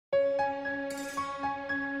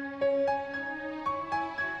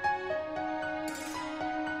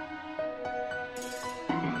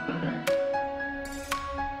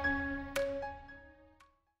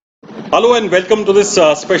Hello and welcome to this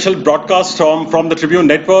special broadcast from the Tribune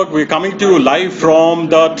Network. We're coming to you live from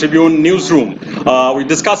the Tribune newsroom. We're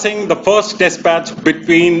discussing the first test match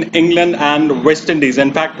between England and West Indies.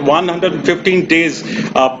 In fact, 115 days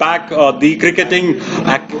back, the cricketing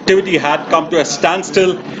activity had come to a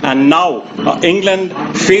standstill, and now England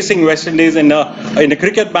facing West Indies in a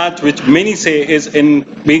cricket match, which many say is in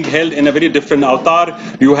being held in a very different avatar.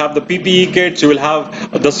 You have the PPE kits, you will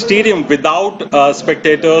have the stadium without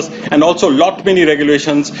spectators, and also lot many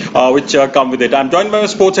regulations which come with it. I'm joined by my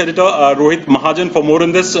sports editor Rohit Mahajan for more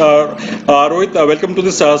on this. Rohit, welcome to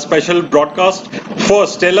this special broadcast.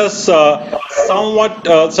 First, tell us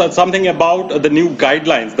something about the new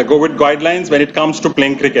guidelines, the COVID guidelines when it comes to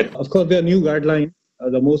playing cricket. Of course, there are new guidelines.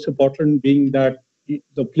 The most important being that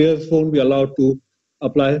the players won't be allowed to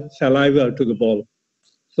apply saliva to the ball.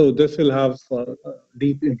 So this will have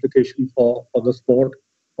deep implication for the sport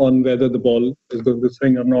on whether the ball is going to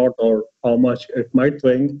swing or not, or how much it might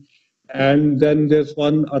swing. And then there's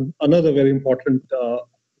another very important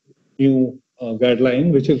new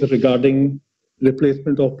guideline, which is regarding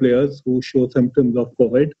replacement of players who show symptoms of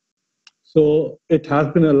COVID. So it has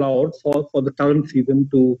been allowed for the current season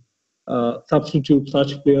to substitute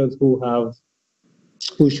such players who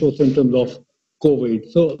show symptoms of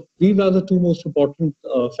COVID. So these are the two most important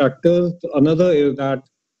factors. Another is that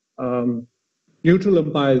neutral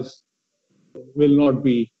umpires will not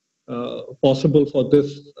be possible for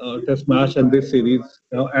this test match and this series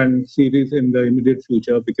and series in the immediate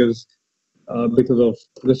future because of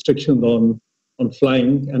restrictions on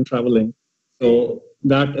flying and traveling. So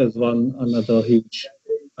that is another huge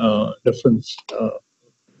difference.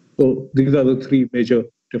 So these are the three major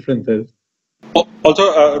differences. Also,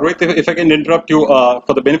 Rohit, if I can interrupt you,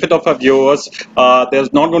 for the benefit of our viewers,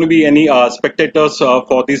 there's not going to be any spectators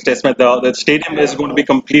for these test matches. The stadium is going to be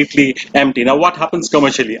completely empty. Now, what happens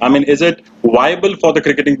commercially? I mean, is it viable for the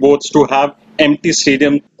cricketing boards to have empty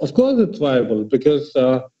stadium? Of course, it's viable because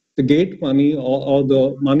the gate money or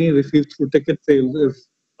the money received through ticket sales is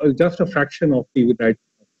just a fraction of TV rights.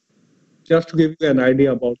 Just to give you an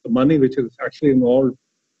idea about the money which is actually involved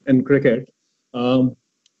in cricket.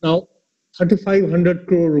 Now, 3,500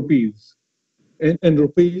 crore rupees in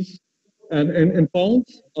rupees and in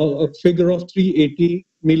pounds, a figure of 380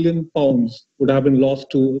 million pounds would have been lost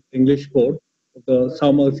to English board. The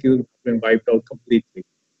summer season has been wiped out completely.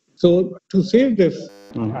 So to save this,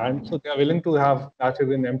 and so they are willing to have matches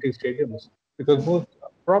in empty stadiums because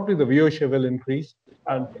probably the viewership will increase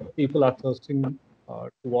and people are thirsting to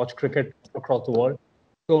watch cricket across the world.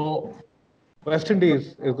 So West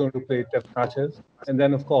Indies is going to play test matches, and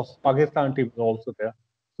then of course Pakistan team is also there.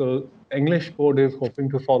 So English board is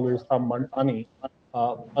hoping to swallow some money.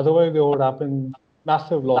 Otherwise, there would happen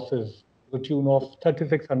massive losses to the tune of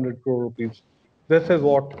 3,600 crore rupees. This is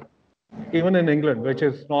what, even in England, which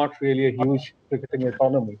is not really a huge cricketing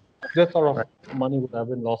economy, this sort of money would have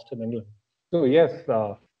been lost in England. So yes,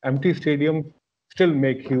 empty stadiums still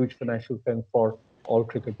make huge financial sense for all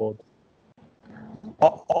cricket boards.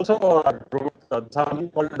 Also, something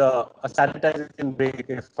called a sanitization break.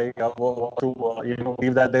 If I were to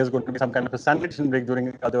believe that there's going to be some kind of a sanitation break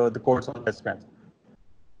during the course of the test match.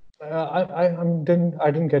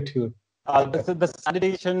 I didn't get you. The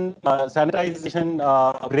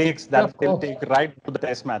sanitization breaks that they'll take right to the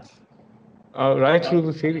test match. Right through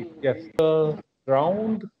the series, yes. The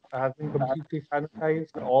ground has been completely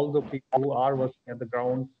sanitized. All the people who are working at the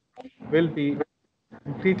ground will be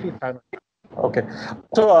completely sanitized. Okay.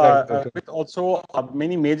 So, with also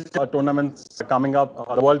many major tournaments coming up,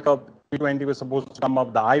 the World Cup, T20 was supposed to come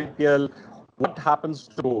up, the IPL. What happens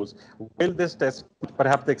to those? Will this test,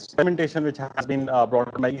 perhaps the experimentation which has been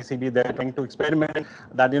brought by ECB, they're trying to experiment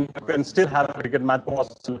that you can still have a cricket match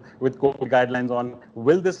possible with COVID guidelines on.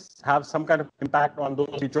 Will this have some kind of impact on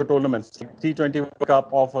those future tournaments, like T20 World Cup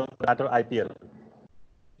or for that or IPL?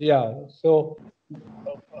 Yeah, so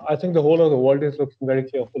I think the whole of the world is looking very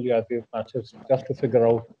carefully at these matches just to figure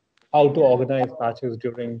out how to organize matches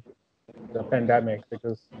during the pandemic,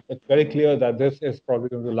 because it's very clear that this is probably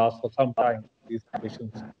going to last for some time, these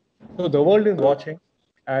conditions. So the world is watching,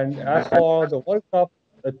 and as for the World Cup,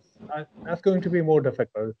 that's going to be more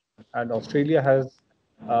difficult. And Australia has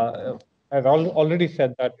already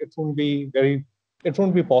said that it won't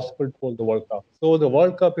be possible to hold the World Cup. So the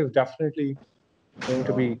World Cup is definitely going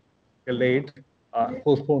to be delayed,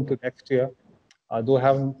 postponed to next year.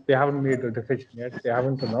 Though they haven't made a decision yet. They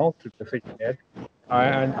haven't announced a decision yet.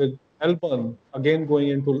 And with Melbourne again going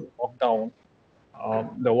into lockdown,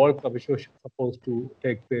 the World Cup, which was supposed to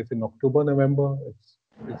take place in October, November,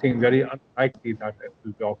 it seems very unlikely that it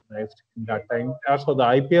will be organized in that time. As for the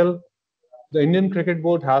IPL, The Indian Cricket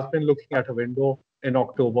Board has been looking at a window in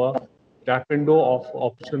October. That window of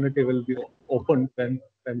opportunity will be opened when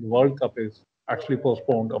the World Cup is actually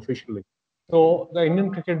postponed officially. So the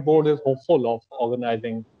Indian Cricket Board is hopeful of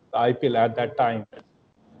organizing the IPL at that time.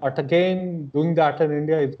 But again, doing that in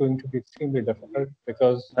India is going to be extremely difficult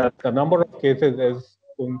because the number of cases is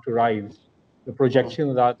going to rise. The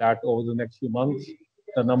projections are that over the next few months,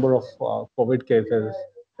 the number of COVID cases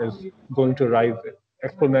is going to rise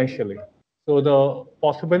exponentially. So the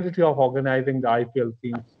possibility of organizing the IPL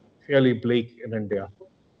seems fairly bleak in India.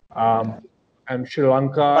 Um, and Sri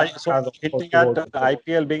Lanka So has also hinting at told. the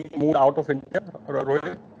IPL being moved out of India,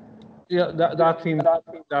 Rohit? Yeah, that seems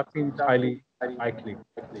highly likely.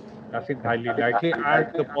 That seems highly likely,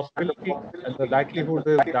 and the possibility and the likelihood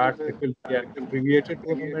is that it will be an abbreviated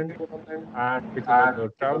tournament, and because of the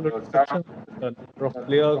travel restrictions, the number of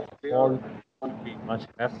players involved will be much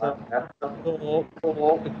lesser. So it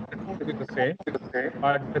won't be the same,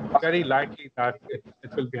 but it's very likely that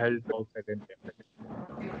it will be held outside India.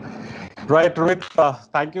 Right, Rohit.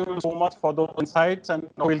 Thank you so much for those insights, and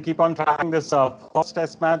we'll keep on tracking this first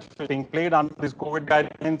test match being played under these COVID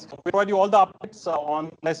guidelines. We provide you all the updates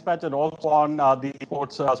on test match and also on the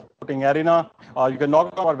sporting arena. You can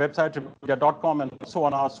log on our website, tribunemedia.com, and also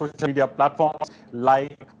on our social media platforms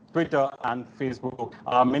like Twitter and Facebook.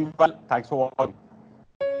 Meanwhile, thanks for watching.